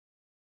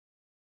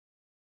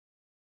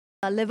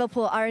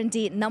Liverpool are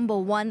indeed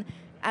 #1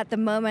 at the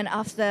moment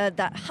after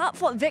that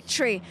hard-fought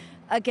victory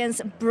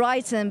against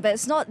Brighton, but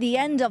it's not the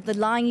end of the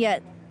line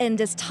yet in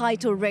this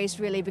title race,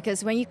 really,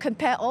 because when you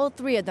compare all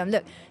three of them,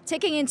 look,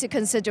 taking into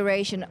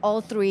consideration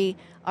all three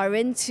are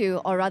into,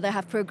 or rather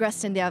have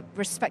progressed in their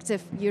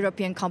respective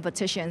European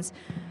competitions.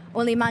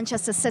 Only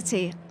Manchester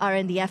City are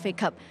in the FA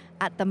Cup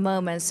at the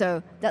moment,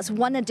 so that's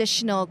one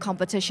additional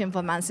competition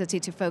for Man City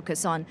to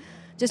focus on.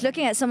 Just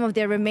looking at some of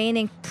their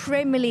remaining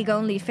Premier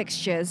League-only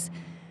fixtures,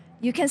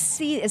 you can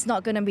see it's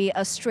not going to be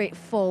a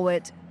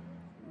straightforward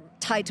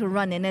title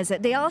run-in, is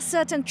it? There are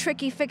certain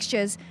tricky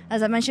fixtures.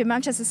 As I mentioned,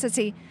 Manchester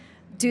City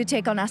do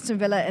take on Aston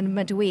Villa in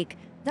midweek.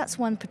 That's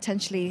one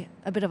potentially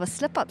a bit of a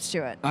slip-up,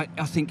 Stuart. I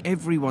think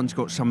everyone's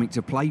got something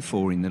to play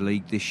for in the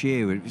league this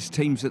year. If it's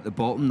teams at the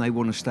bottom, they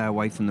want to stay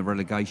away from the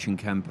relegation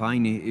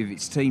campaign. If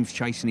it's teams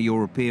chasing a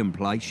European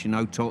place, you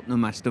know,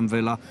 Tottenham, Aston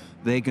Villa,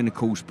 they're going to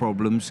cause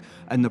problems.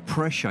 And the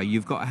pressure,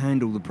 you've got to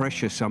handle the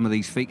pressure, some of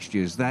these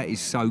fixtures. That is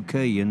so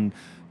key. And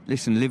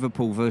listen,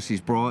 Liverpool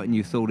versus Brighton,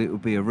 you thought it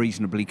would be a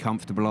reasonably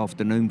comfortable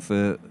afternoon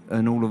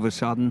and all of a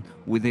sudden,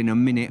 within a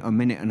minute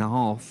and a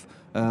half,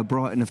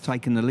 Brighton have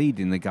taken the lead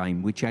in the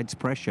game, which adds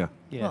pressure.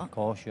 Yeah, of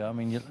course. Yeah, I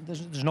mean,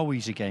 there's no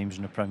easy games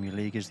in the Premier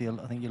League, is there?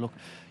 I think you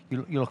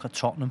look at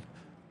Tottenham,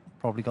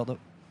 probably got the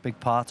big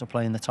part to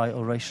play in the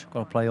title race. Got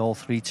to play all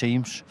three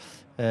teams.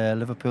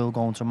 Liverpool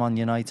going to Man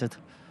United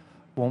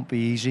won't be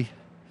easy.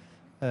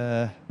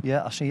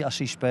 Yeah, I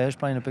see Spurs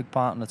playing a big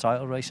part in the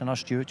title race, and as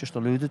Stuart just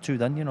alluded to,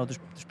 then, you know, there's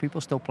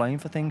people still playing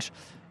for things.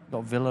 You've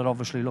got Villa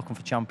obviously looking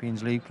for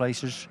Champions League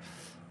places.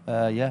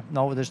 Yeah,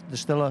 no, there's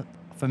still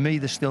for me,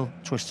 there's still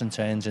twists and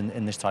turns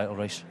in this title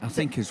race. I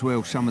think as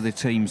well, some of the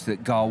teams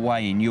that go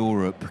away in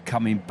Europe,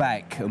 coming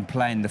back and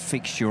playing the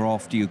fixture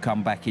after you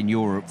come back in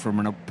Europe from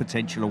a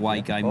potential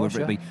away game, course,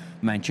 whether it be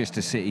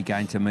Manchester City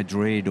going to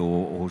Madrid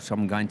or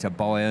someone going to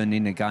Bayern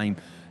in a game.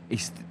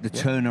 It's the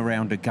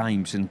turnaround of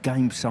games, and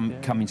games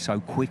coming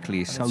so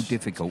quickly is so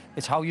difficult.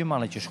 It's how you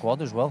manage your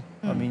squad as well.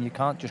 I mean, you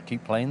can't just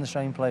keep playing the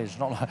same players.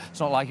 It's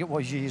not like it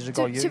was years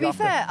ago. To be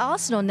fair,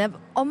 Arsenal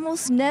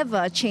almost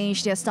never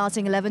changed their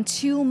starting 11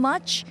 too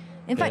much.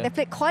 In fact, they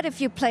played quite a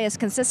few players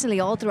consistently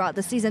all throughout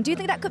the season. Do you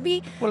think that could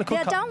be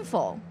their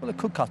downfall? Well, it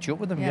could catch up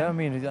with them, yeah. I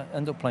mean, they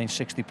end up playing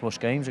 60-plus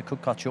games. It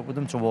could catch up with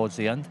them towards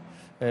the end.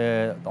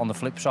 On the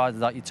flip side of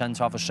that, you tend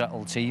to have a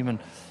settled team, and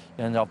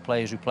you end up have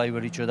players who play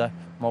with each other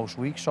most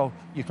weeks. So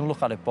you can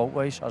look at it both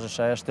ways. As I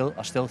say,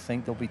 I still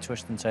think there'll be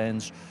twists and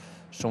turns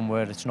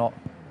somewhere. If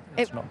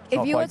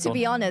you were to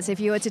be honest, if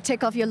you were to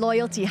take off your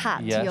loyalty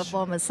hat to your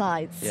former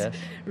sides,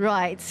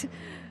 right,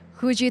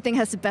 who do you think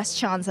has the best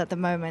chance at the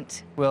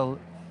moment? Well,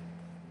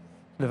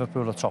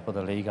 Liverpool are top of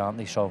the league, aren't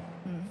they? So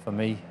for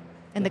me,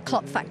 and the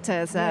Klopp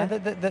factors,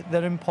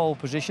 they're in pole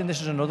position.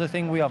 This is another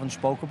thing we haven't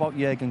spoke about.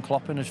 Jurgen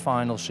Klopp in his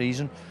final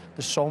season.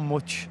 There's so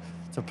much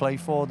to play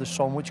for. There's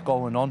so much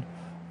going on.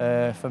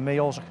 For me,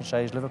 all I can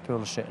say is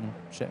Liverpool are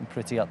sitting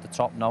pretty at the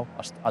top now.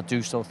 I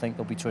do still think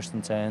there'll be twists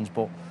and turns,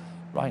 but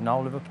right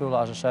now Liverpool,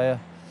 as I say,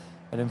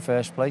 are in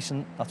first place,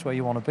 and that's where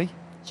you want to be.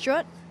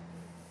 Stuart?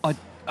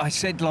 I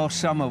said last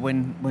summer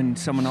when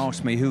someone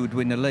asked me who would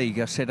win the league,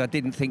 I said I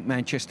didn't think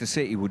Manchester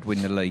City would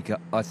win the league.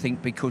 I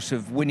think because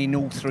of winning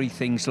all three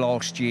things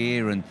last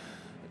year, and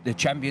the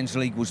Champions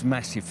League was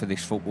massive for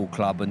this football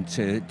club, and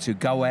to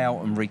go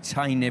out and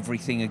retain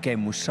everything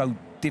again was so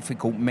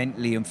difficult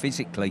mentally and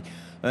physically.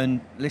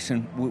 And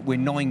listen, we're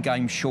 9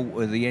 games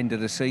short of the end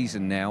of the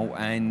season now,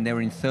 and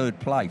they're in 3rd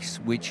place,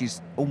 which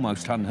is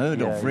almost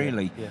unheard of,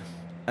 really. Yeah.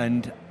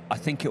 And I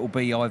think it will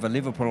be either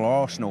Liverpool or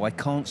Arsenal. I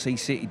can't see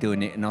City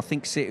doing it, and I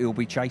think City will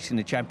be chasing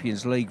the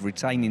Champions League,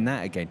 retaining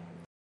that again.